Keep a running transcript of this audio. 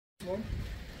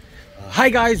Hi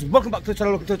guys, welcome back to the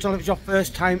channel. Welcome to the channel. If it's your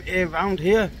first time around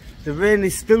here, the rain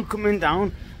is still coming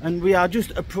down and we are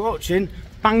just approaching.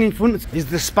 Bang in front is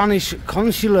the Spanish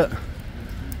consulate.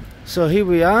 So here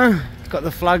we are. It's got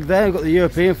the flag there. We've got the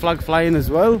European flag flying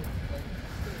as well.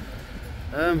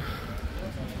 I've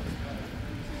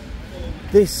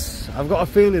got a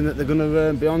feeling that they're going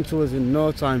to be on to us in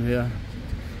no time here.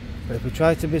 But if we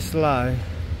try to be sly,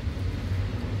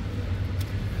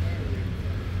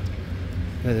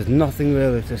 there's nothing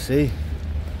really to see.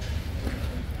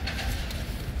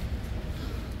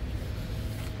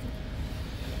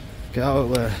 Get out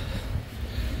of there.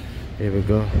 Here we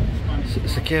go.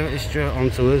 Security straight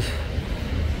onto us,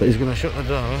 but he's going to shut the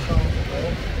door.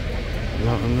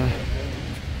 Right on there.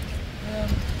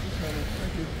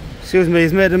 Excuse me,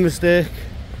 he's made a mistake.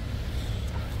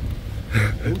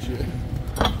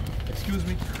 Excuse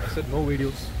me, I said no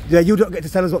videos. Yeah, you don't get to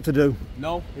tell us what to do.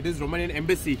 No, it is Romanian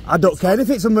embassy. I don't care if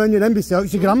it's a Romanian embassy.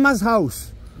 It's your grandma's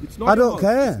house. It's not I don't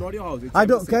care. It's not your house. It's I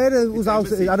don't care whose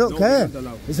house it is. I don't care.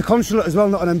 It's a consulate as well,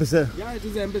 not an embassy. Yeah, it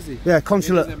is an embassy. Yeah,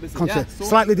 consulate. Yeah, so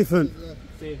slightly different.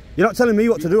 You're not telling me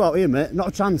what to do out here, mate. Not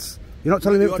a chance. You're not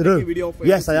telling me what to do. Video of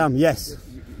yes, I am. Yes.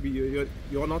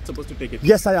 You're not supposed to take it.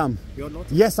 Yes, I am. You're not.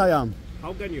 Yes, I am.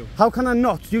 How can you? How can I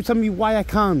not? You tell me why I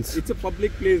can't. It's a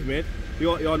public place, mate.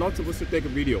 You're not supposed to take a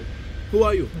video. Who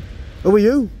are you? Who are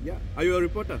you? Yeah. Are you a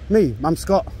reporter? Me. I'm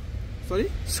Scott. Sorry?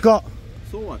 Scott.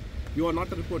 So what? You are not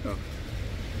a reporter.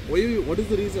 What is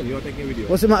the reason you are taking a video?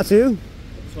 What's the matter to you?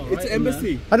 It's an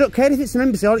embassy. I don't care if it's an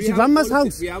embassy or it's your grandma's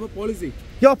house. We have a policy.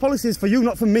 Your policy is for you,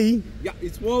 not for me. Yeah,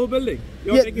 it's for our building.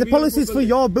 Yeah, the policy is for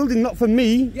your building, not for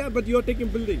me. Yeah, but you're taking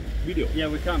building video. Yeah,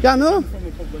 we can't. Yeah, I know. From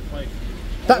a public place.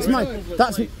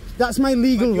 That's my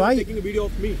legal right. Taking a video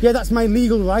of me. Yeah, that's my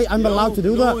legal right. I'm allowed to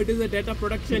do that. No, it is a data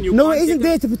protection. No, it isn't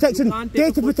data protection.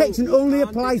 Data protection only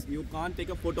applies. You can't take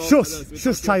a photo.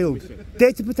 Shush, child.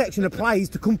 Data protection applies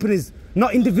to companies,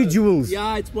 not individuals.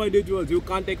 Yeah, it's for individuals. You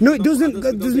can't take. No, it doesn't.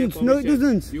 No, it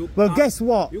doesn't. Well, guess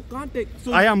what? You can't take.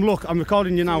 So I am. Look, I'm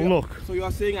recording you now. Look. So you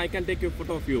are saying I can take a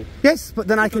photo of you? Yes, but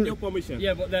then I can. Your permission.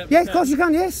 Yeah, but then. Yeah, of course you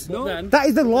can. Yes. No. That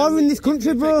is the law in this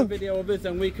country, bro. Take a video of us,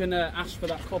 and we can ask for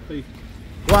that copy.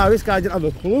 Wow, this guy didn't have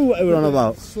a clue what we were on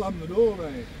about. Slam the door,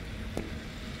 mate.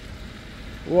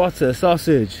 What a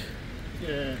sausage.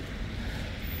 Yeah.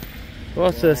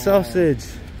 What a sausage.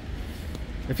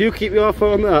 If you keep your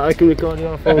phone there, I can record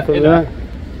your phone from there.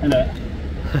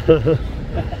 Hello.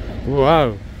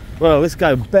 Wow. Well, this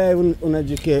guy, bare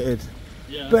uneducated.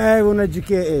 Yeah. Bare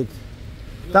uneducated.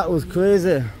 That was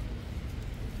crazy.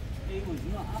 He was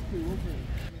not happy, was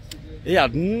he? He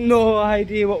had no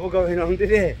idea what was going on, did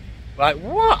he? Like,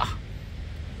 what?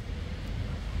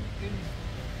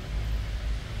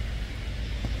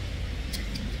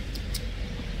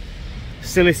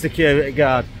 Silly security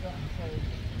guard.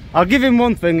 I'll give him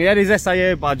one thing, he had his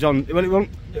SIA badge on. Well,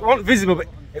 it wasn't visible, but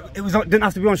it didn't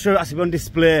have to be on show, it has to be on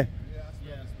display.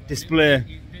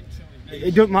 Display.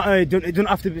 It doesn't matter, it doesn't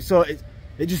have to be, so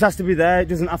it just has to be there, it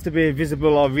doesn't have to be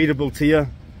visible or readable to you.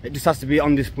 It just has to be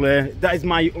on display. That is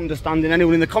my understanding.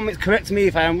 Anyone in the comments correct me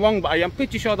if I am wrong, but I am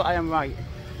pretty sure that I am right.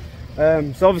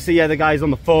 So obviously, yeah, the guy's on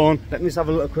the phone. Let me just have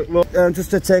a little quick look. Just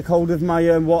to take hold of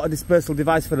my water dispersal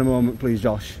device for the moment, please,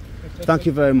 Josh. Thank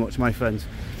you very much, my friends.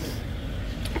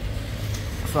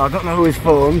 So I don't know who his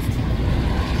phone's.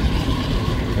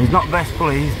 He's not best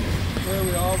pleased.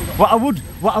 What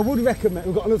I would recommend,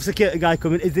 we've got another security guy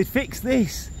coming, is they fix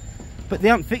this, but they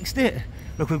haven't fixed it.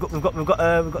 Look, we've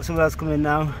got someone else coming in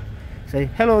now. Say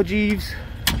hello, Jeeves.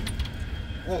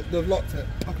 Oh, they've locked it.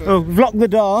 Okay. Oh, we've locked the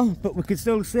door, but we can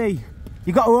still see.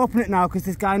 You've got to open it now because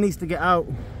this guy needs to get out.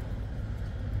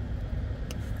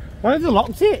 Why have they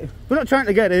locked it? We're not trying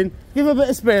to get in. Give him a bit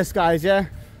of space, guys, yeah?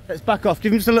 Let's back off.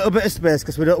 Give him just a little bit of space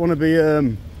because we don't want to be,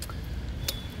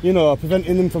 you know,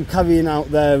 preventing them from carrying out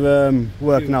their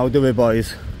work now, do we,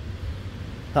 boys?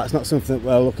 That's not something that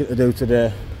we're looking to do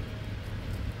today.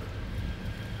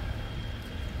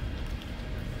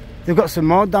 They've got some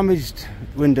more damaged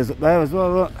windows up there as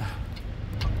well, look.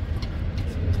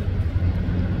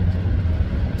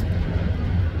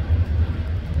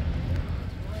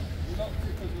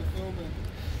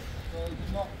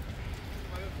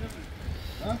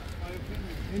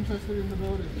 Interested in the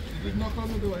building. You did knock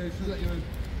on the door, he should let you in.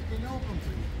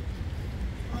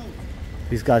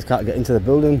 These guys can't get into the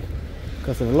building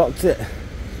because they've locked it.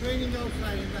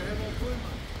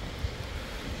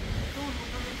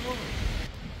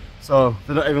 So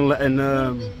they're not even letting,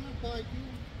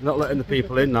 not letting the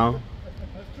people in now.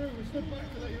 That's true, we stood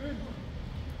back to let you in.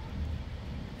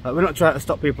 Like, we're not trying to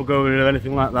stop people going in or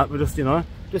anything like that. We're just, you know,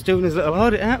 just doing this little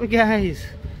audit, aren't we, guys?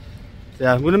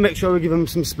 Yeah, I'm gonna make sure we give them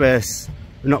some space.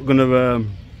 We're not gonna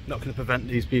prevent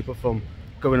these people from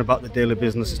going about the daily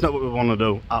business. It's not what we want to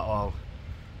do at all.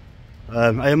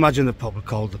 I imagine they've probably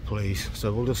called the police,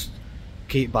 so we'll just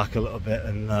keep back a little bit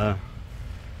and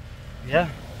yeah,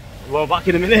 we'll back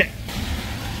in a minute.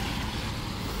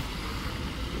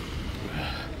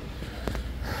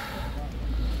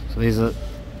 So there's a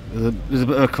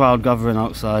bit of a crowd gathering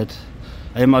outside.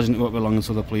 I imagine it won't be long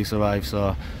until the police arrive,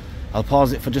 so I'll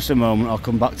pause it for just a moment. I'll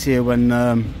come back to you when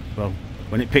well,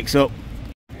 when it picks up.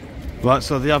 Right,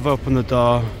 so they have opened the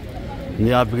door and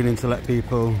they are beginning to let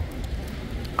people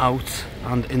out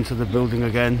and into the building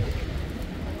again.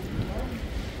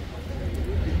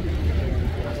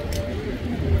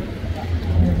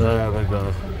 There we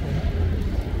go.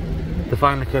 They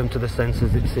finally came to the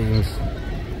senses, it seems.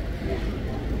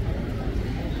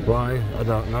 Why? I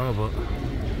don't know, but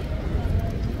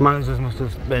managers must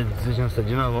have made a decision and said,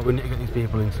 you know what, we need to get these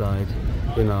people inside.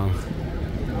 You know,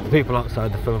 the people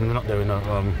outside the film, they're not doing that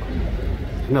wrong.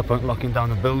 There's no point locking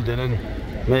down a building and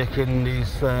making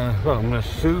these, well, I'm going to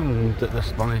assume that the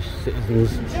Spanish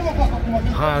citizens'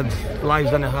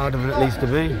 lives any harder than it needs to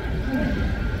be.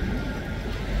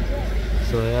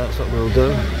 So yeah, that's what we'll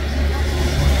do.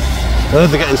 Oh,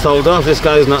 they're getting sold off, this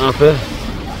guy's not happy.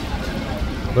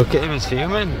 Look at him, he's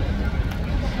fuming.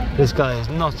 This guy is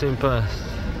not impressed.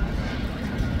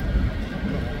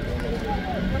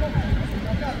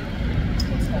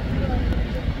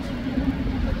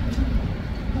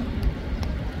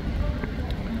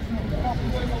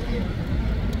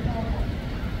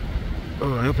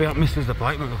 Oh, I hope he hasn't missed his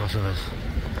appointment because of this.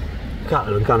 Can't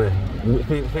do, can he?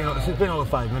 It's been over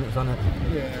 5 minutes, hasn't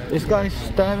it? Yeah. This guy's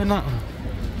staring at him.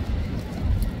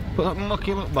 Put that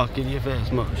mucky look back in your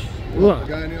face much. What? The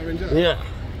guy in the orange hat? Yeah.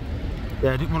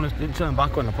 Yeah, I didn't turn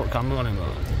back when I put camera on him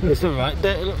though. It's alright,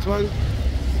 dirty looks man.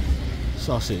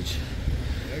 Sausage.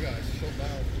 Yeah guys, shut down.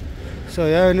 So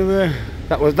yeah, anyway,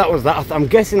 that was that. I'm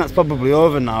guessing that's probably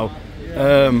over now.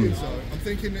 Yeah, I'm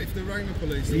thinking if they rang the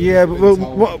police. Yeah, but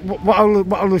well,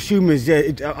 what I'll assume is,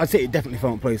 yeah, I'd say it definitely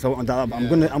phoned the police. I won't doubt that,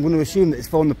 but yeah. I'm going to assume that it's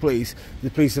phoned the police. The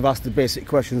police have asked the basic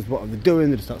questions: what are they doing?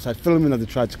 They're just outside filming. Have they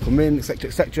tried to come in, etc.,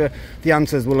 etc. The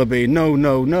answers will have been no,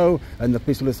 no, no, and the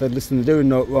police will have said, "Listen, they're doing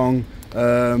no wrong.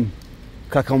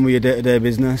 Crack on with your day-to-day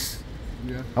business."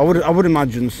 Yeah. I would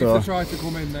imagine so. If they try to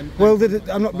come in, then. Well,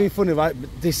 I'm not being funny, right? But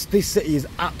this city is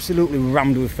absolutely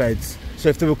rammed with feds. So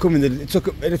if they were coming, it took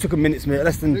a minute, mate.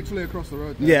 Less than literally across the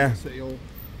road. Yeah. City Hall.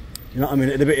 You know what I mean?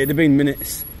 It'd have been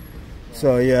minutes.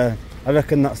 So yeah, I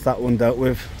reckon that's that one dealt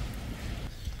with.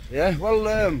 Yeah. Well,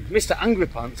 Mr. Angry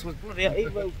Pants was bloody.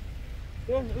 Well,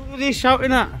 who was he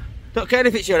shouting at? Don't care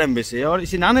if it's your embassy or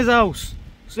it's in Anna's house.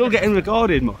 Still getting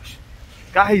recorded, mush.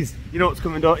 Guys, you know what's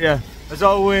coming, don't you? As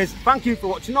always, thank you for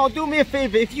watching. Oh, do me a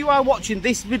favour, if you are watching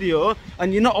this video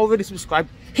and you're not already subscribed,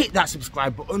 hit that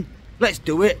subscribe button. Let's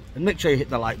do it, and make sure you hit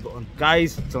the like button.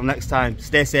 Guys, until next time,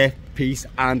 stay safe, peace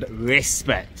and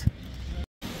respect.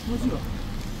 Who's you?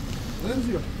 Who's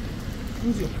you?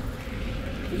 Who's you?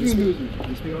 You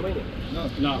speak Romanian? No.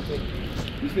 No.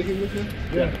 You speak English?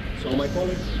 Yeah. So my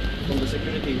colleague from the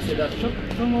security said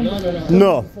that.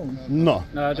 No.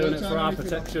 No, doing it for our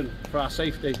protection, for our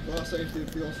safety. For our safety,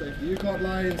 for your safety. You can't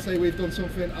lie and say we've done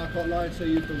something. I can't lie and say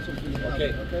you've done something.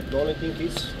 Okay. Okay. The only thing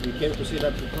is we came to see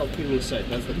that how people inside.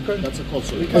 That's a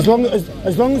consulate. As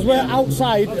long as we're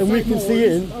outside and we can see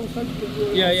in.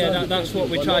 Yeah, that's what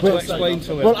we try to explain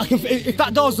to him. Well, if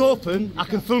that door's open, I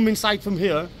can film inside from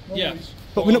here. Yeah.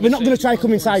 But we're not going to try to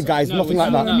come inside, guys. No, nothing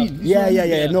like that. No.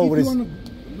 Yeah. No worries. If you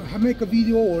want to make a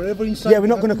video or whatever inside. Yeah, we're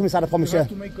not going to come inside. I promise you. Have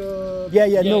to make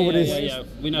a... No worries. Yeah.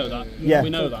 We know that. Yeah. We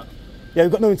know that. Yeah,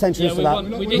 we've got no intentions for that.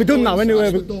 We're done now anyway.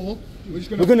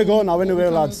 We're going to go now anyway,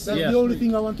 lads. That's the only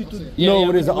thing I wanted to do. No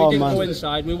worries at all, man. We didn't go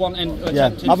inside. We want to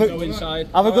go inside.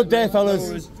 Have a good day,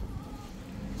 fellas.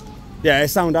 Yeah, it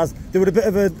sound as there was a bit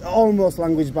of a almost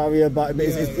language barrier, but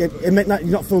it meant that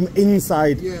you not film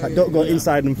inside. Like, don't go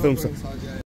inside and film. So